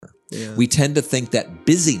We tend to think that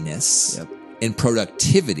busyness and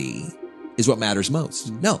productivity is what matters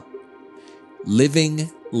most. No.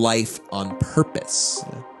 Living life on purpose,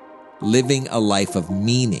 living a life of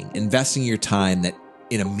meaning, investing your time that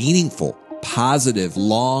in a meaningful, positive,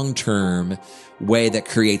 long-term way that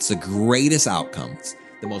creates the greatest outcomes,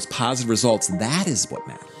 the most positive results, that is what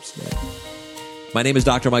matters. My name is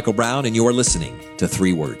Dr. Michael Brown, and you're listening to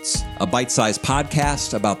 3 Words, a bite-sized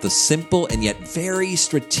podcast about the simple and yet very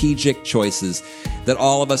strategic choices that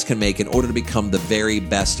all of us can make in order to become the very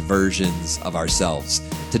best versions of ourselves.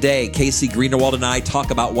 Today, Casey Greenawald and I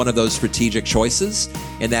talk about one of those strategic choices,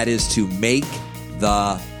 and that is to make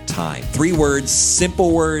the time. 3 words,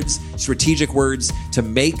 simple words, strategic words to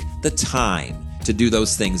make the time to do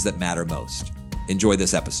those things that matter most. Enjoy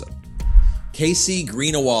this episode. Casey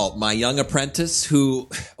Greenawald, my young apprentice, who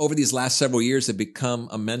over these last several years have become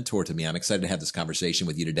a mentor to me. I'm excited to have this conversation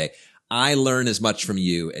with you today. I learn as much from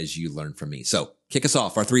you as you learn from me. So kick us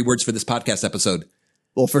off. Our 3 words for this podcast episode.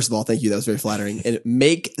 Well, first of all, thank you. That was very flattering. And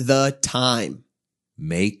make the time.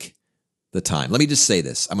 Make the time. Let me just say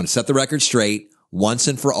this. I'm going to set the record straight once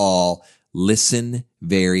and for all. Listen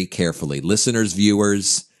very carefully. Listeners,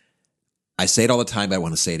 viewers, I say it all the time, but I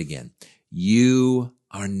want to say it again. You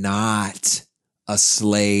are not a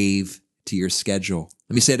slave to your schedule.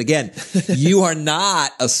 Let me say it again. You are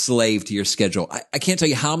not a slave to your schedule. I can't tell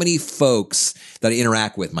you how many folks that I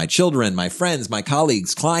interact with, my children, my friends, my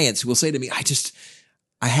colleagues, clients, who will say to me,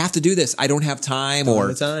 I have to do this. I don't have time,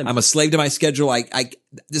 or I'm a slave to my schedule.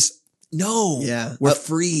 We're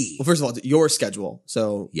free. Well, first of all, your schedule.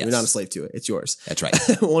 So you're not a slave to it. It's yours. That's right.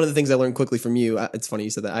 One of the things I learned quickly from you, it's funny you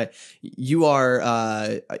said that. You are,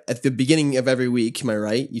 at the beginning of every week, am I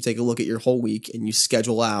right? You take a look at your whole week and you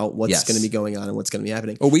schedule out what's going to be going on and what's going to be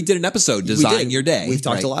happening. Well, we did an episode, Design Your Day. We've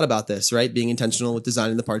talked a lot about this, right? Being intentional with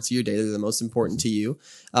designing the parts of your day that are the most important to you.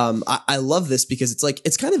 I love this because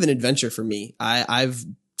it's kind of an adventure for me. I've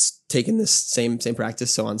taken this same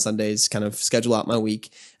practice. So on Sundays, kind of schedule out my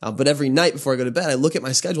week. But every night before I go to bed, I look at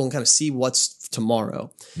my schedule and kind of see what's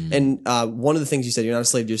tomorrow. And one of the things you said, you're not a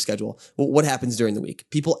slave to your schedule. Well, what happens during the week?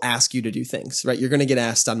 People ask you to do things, right? You're going to get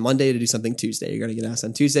asked on Monday to do something Tuesday. You're going to get asked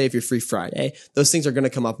on Tuesday if you're free Friday. Those things are going to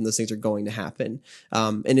come up and those things are going to happen.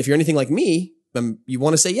 And if you're anything like me, you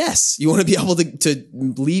want to say yes. You want to be able to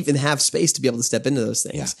leave and have space to be able to step into those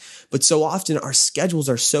things. Yeah. But so often our schedules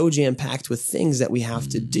are so jam-packed with things that we have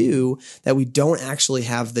to do that we don't actually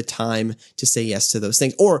have the time to say yes to those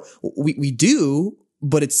things. Or we do,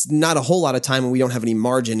 but it's not a whole lot of time and we don't have any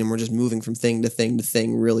margin and we're just moving from thing to thing to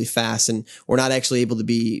thing really fast. And we're not actually able to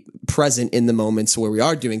be present in the moments where we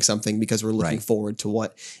are doing something because we're looking forward to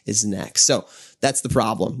what is next. So that's the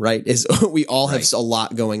problem, right? Is we all have a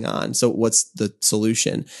lot going on. So what's the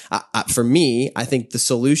solution? For me, I think the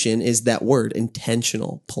solution is that word,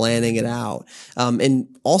 intentional, planning it out. And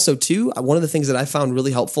also too, one of the things that I found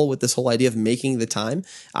really helpful with this whole idea of making the time,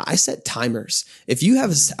 I set timers. If you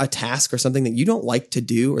have a task or something that you don't like to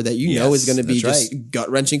do or that you know is going to be just gut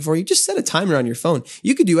wrenching for you, just set a timer on your phone.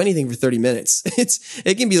 You could do anything for 30 minutes.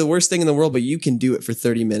 It can be the worst thing in the world, but you can do it for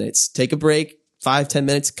 30 minutes. Take a break, 5-10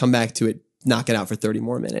 minutes, come back to it. Knock it out for 30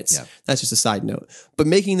 more minutes. Yeah. That's just a side note. But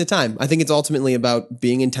making the time, I think it's ultimately about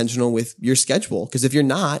being intentional with your schedule. Because if you're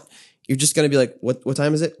not, you're just going to be like, what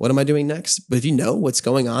time is it? What am I doing next? But if you know what's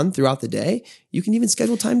going on throughout the day, you can even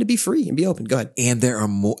schedule time to be free and be open. Go ahead. And there are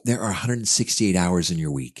 168 hours in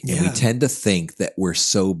your week. And we tend to think that we're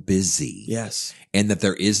so busy. Yes. And that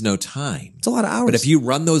there is no time. It's a lot of hours. But if you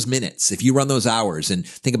run those minutes, if you run those hours and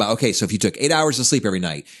think about, okay, so if you took 8 hours of sleep every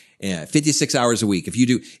night, 56 hours a week, if you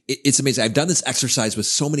do, it's amazing. I've done this exercise with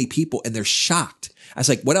so many people and they're shocked. I was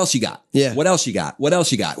like, what else you got? Yeah. What else you got? What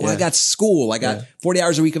else you got? Well, I got school. I got 40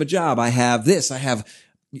 hours a week of a job. I have this.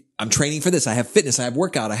 I'm training for this. I have fitness. I have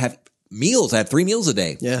workout. I have meals. I have 3 meals a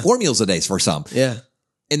day, 4 meals a day for some. Yeah.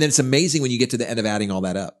 And then it's amazing when you get to the end of adding all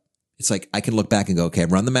that up. It's like, I can look back and go, okay,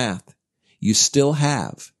 I've run the math. You still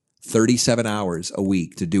have 37 hours a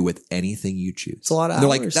week to do with anything you choose. It's a lot of hours. They're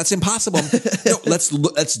like, that's impossible. No, let's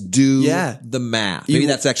do the math. Maybe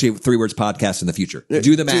that's actually a 3 Words podcast in the future.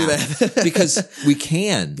 Do the math. Because we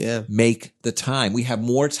can make the time. We have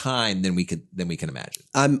more time than we can imagine.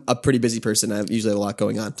 I'm a pretty busy person. I usually have a lot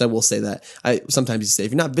going on. So I will say that. I sometimes used to say,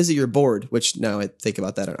 if you're not busy, you're bored, which now I think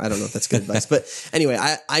about that. I don't know if that's good advice. But anyway,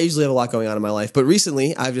 I usually have a lot going on in my life. But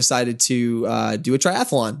recently I've decided to do a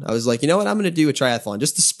triathlon. I was like, you know what? I'm going to do a triathlon,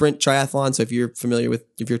 just a sprint triathlon. So if you're familiar with,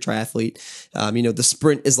 if you're a triathlete, the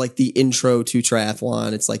sprint is like the intro to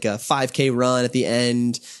triathlon. It's like a 5K run at the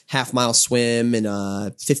end, half-mile swim, and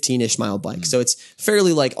a 15-ish mile bike. So it's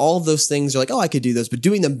fairly like all of those things are like, oh, I could do those, but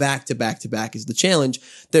doing them back to back to back is the challenge.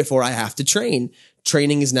 Therefore, I have to train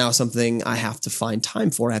training is now something I have to find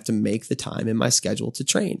time for. I have to make the time in my schedule to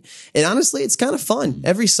train. And honestly, it's kind of fun.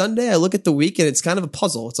 Every Sunday I look at the week and it's kind of a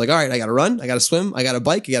puzzle. It's like, all right, I got to run, I got to swim, I got to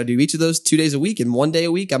bike, I got to do each of those 2 days a week. And 1 day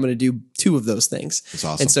a week, I'm going to do 2 of those things. That's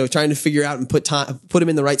awesome. And so trying to figure out and put them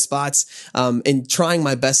in the right spots, and trying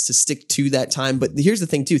my best to stick to that time. But here's the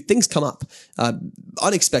thing too, things come up.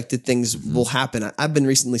 Unexpected things will happen. I've been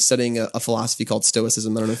recently studying a philosophy called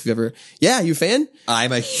Stoicism. I don't know if you've ever, you a fan?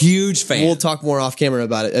 I'm a huge fan. We'll talk more off camera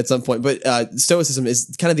about it at some point. But Stoicism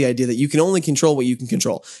is kind of the idea that you can only control what you can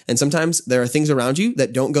control. And sometimes there are things around you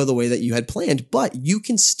that don't go the way that you had planned, but you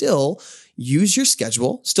can still use your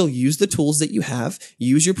schedule, still use the tools that you have,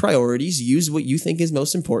 use your priorities, use what you think is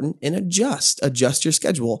most important, and adjust your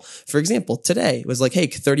schedule. For example, today it was like, hey,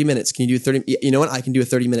 30 minutes. Can you do 30? You know what? I can do a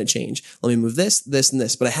 30-minute change. Let me move this, this, and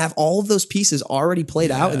this. But I have all of those pieces already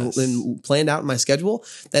played out and planned out in my schedule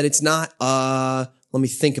that it's not, let me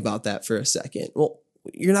think about that for a second. Well,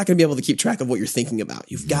 you're not going to be able to keep track of what you're thinking about.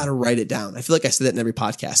 You've got to write it down. I feel like I say that in every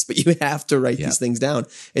podcast, but you have to write these things down.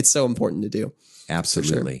 It's so important to do.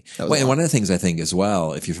 Absolutely. Sure. Well, and one of the things I think as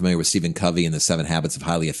well, if you're familiar with Stephen Covey and the 7 Habits of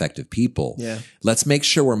Highly Effective People, let's make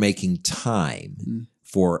sure we're making time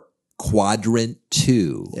for quadrant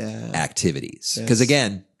 2 activities. Because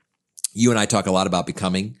again, you and I talk a lot about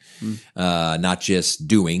becoming, not just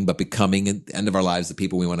doing, but becoming at the end of our lives, the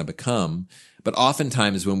people we want to become. But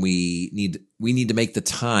oftentimes when we need to make the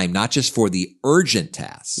time, not just for the urgent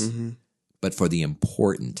tasks, but for the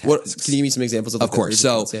important tasks. Can you give me some examples of? Of course.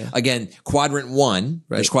 So again, quadrant 1,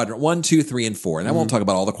 there's quadrant 1, 2, 3, and 4. And I won't talk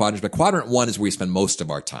about all the quadrants, but quadrant 1 is where we spend most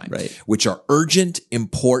of our time, which are urgent,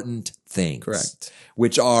 important things. Correct.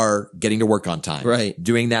 Which are getting to work on time,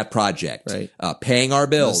 doing that project, paying our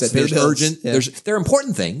bills. There's urgent. They're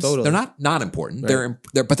important things. Totally. They're not important.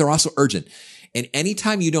 But they're also urgent. And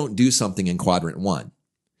anytime you don't do something in quadrant 1,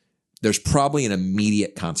 there's probably an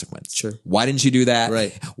immediate consequence. Sure. Why didn't you do that?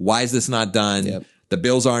 Right. Why is this not done? The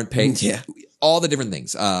bills aren't paid. All the different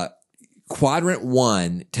things. Quadrant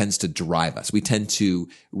 1 tends to drive us. We tend to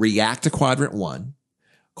react to quadrant 1.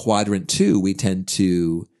 Quadrant 2, we tend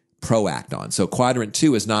to proact on. So quadrant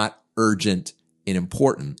 2 is not urgent and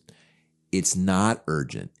important. It's not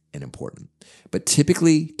urgent and important. But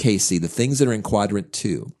typically, Casey, the things that are in quadrant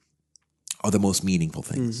 2 are the most meaningful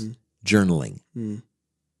things. Journaling,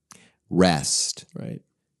 rest,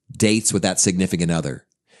 dates with that significant other,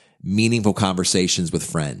 meaningful conversations with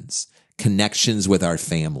friends, connections with our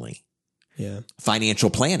family, financial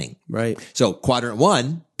planning. So quadrant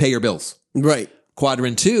 1, pay your bills.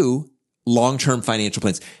 Quadrant 2, long-term financial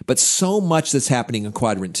plans. But so much that's happening in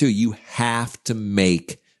quadrant 2, you have to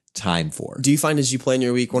make time for. Do you find as you plan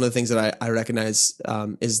your week, one of the things that I recognize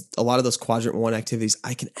is a lot of those quadrant 1 activities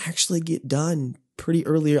I can actually get done pretty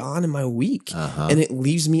early on in my week. And it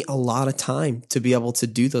leaves me a lot of time to be able to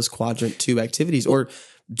do those quadrant 2 activities or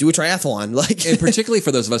do a triathlon. And particularly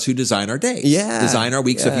for those of us who design our days. Design our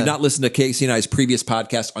week. So if you've not listened to Casey and I's previous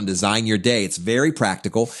podcast on Design Your Day, it's very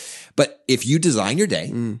practical. But if you design your day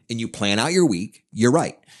and you plan out your week, you're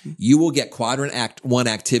right. You will get quadrant 1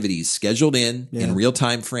 activities scheduled in real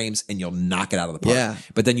time frames and you'll knock it out of the park.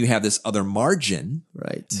 But then you have this other margin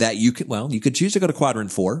that you could choose to go to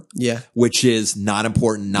quadrant 4, which is not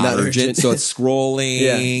important, not urgent. So it's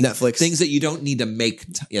scrolling, Netflix, things that you don't need to make.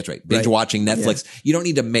 That's right. Binge watching Netflix. You don't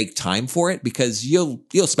need to make time for it because you'll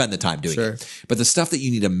spend the time doing it. But the stuff that you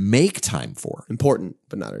need to make time for, important,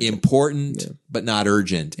 but not urgent. But not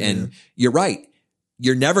urgent. And you're right.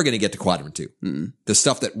 You're never going to get to quadrant 2. The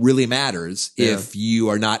stuff that really matters if you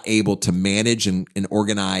are not able to manage and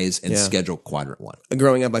organize and schedule quadrant 1.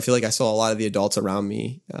 Growing up, I feel like I saw a lot of the adults around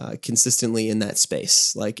me consistently in that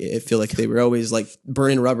space. Like I feel like they were always like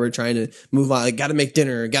burning rubber, trying to move on. Like, got to make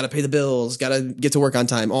dinner, got to pay the bills, got to get to work on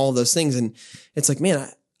time, all of those things. And it's like, man,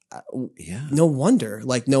 no wonder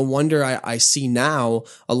I see now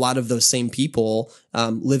a lot of those same people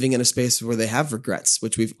living in a space where they have regrets,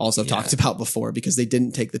 which we've also talked about before because they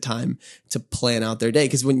didn't take the time to plan out their day.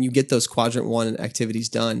 Because when you get those quadrant 1 activities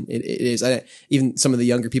done, it is even some of the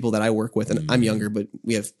younger people that I work with, and I'm younger, but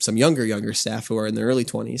we have some younger staff who are in their early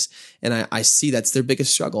 20s. And I see that's their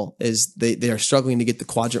biggest struggle is they are struggling to get the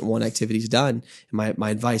quadrant 1 activities done. And my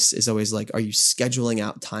advice is always like, are you scheduling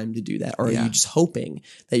out time to do that? Or are you just hoping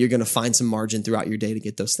that you're going to find some margin throughout your day to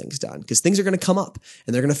get those things done? Because things are going to come up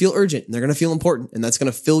and they're going to feel urgent and they're going to feel important and that's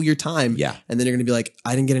going to fill your time. And then you're going to be like,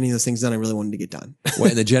 I didn't get any of those things done I really wanted to get done. Well,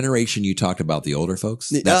 in the generation you talked about, the older folks,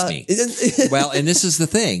 that's me. Well, and this is the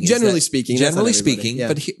thing. Generally speaking,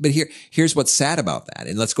 but here's what's sad about that.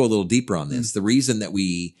 And let's go a little deeper on this. The reason that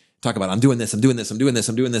we talk about, I'm doing this,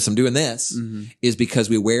 is because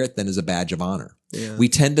we wear it then as a badge of honor. Yeah. We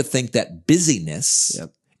tend to think that busyness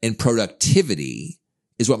and productivity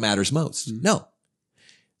is what matters most. No.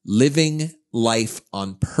 Living life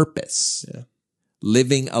on purpose,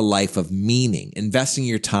 living a life of meaning, investing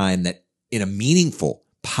your time that in a meaningful,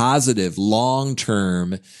 positive,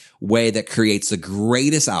 long-term way that creates the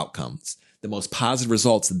greatest outcomes, the most positive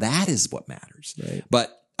results, that is what matters. Right.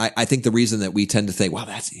 But I think the reason that we tend to think, well,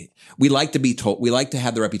 that's it. We like to be told, we like to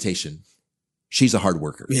have the reputation, she's a hard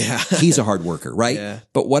worker. Yeah. He's a hard worker, right? Yeah.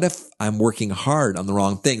 But what if I'm working hard on the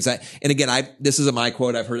wrong things? This isn't my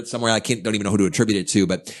quote. I've heard it somewhere. Don't even know who to attribute it to,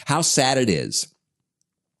 but how sad it is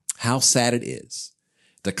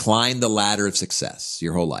to climb the ladder of success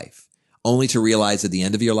your whole life, only to realize at the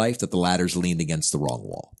end of your life that the ladder's leaned against the wrong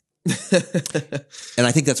wall. And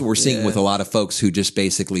I think that's what we're seeing with a lot of folks who just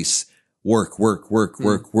basically work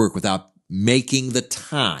without making the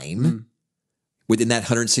time within that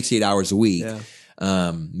 168 hours a week,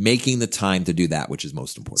 making the time to do that, which is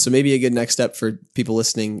most important. So maybe a good next step for people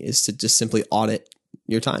listening is to just simply audit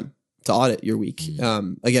your time, to audit your week.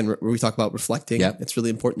 Again, we talk about reflecting. It's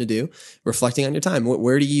really important to do. Reflecting on your time.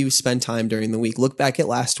 Where do you spend time during the week? Look back at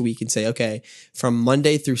last week and say, okay, from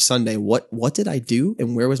Monday through Sunday, what did I do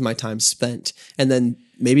and where was my time spent? And then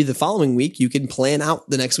maybe the following week, you can plan out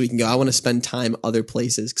the next week and go, I want to spend time other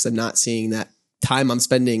places because I'm not seeing that time I'm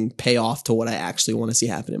spending pay off to what I actually want to see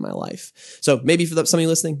happen in my life. So maybe for some of you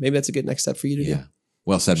listening, maybe that's a good next step for you to do.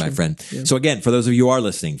 Well said, my friend. Yeah. So again, for those of you who are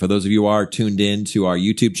listening, for those of you who are tuned in to our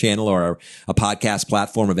YouTube channel or a podcast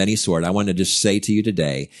platform of any sort, I want to just say to you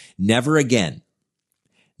today, never again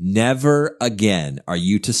are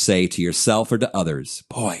you to say to yourself or to others,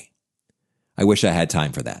 boy, I wish I had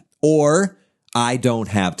time for that. Or I don't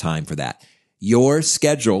have time for that. Your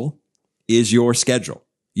schedule is your schedule.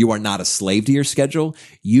 You are not a slave to your schedule.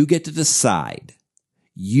 You get to decide.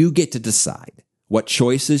 What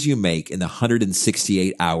choices you make in the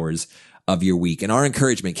 168 hours of your week. And our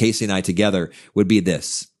encouragement, Casey and I together, would be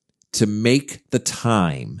this: to make the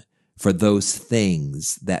time for those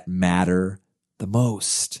things that matter the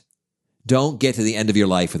most. Don't get to the end of your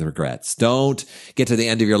life with regrets. Don't get to the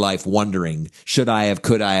end of your life wondering, should I have,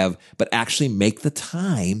 could I have, but actually make the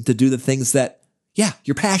time to do the things that,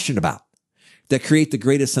 you're passionate about, that create the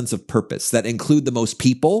greatest sense of purpose, that include the most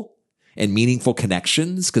people and meaningful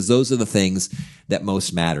connections, because those are the things that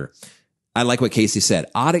most matter. I like what Casey said.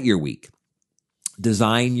 Audit your week.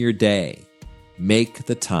 Design your day. Make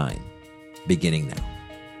the time, beginning now.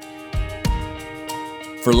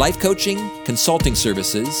 For life coaching, consulting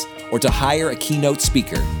services, or to hire a keynote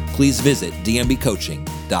speaker, please visit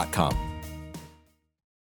dmbcoaching.com.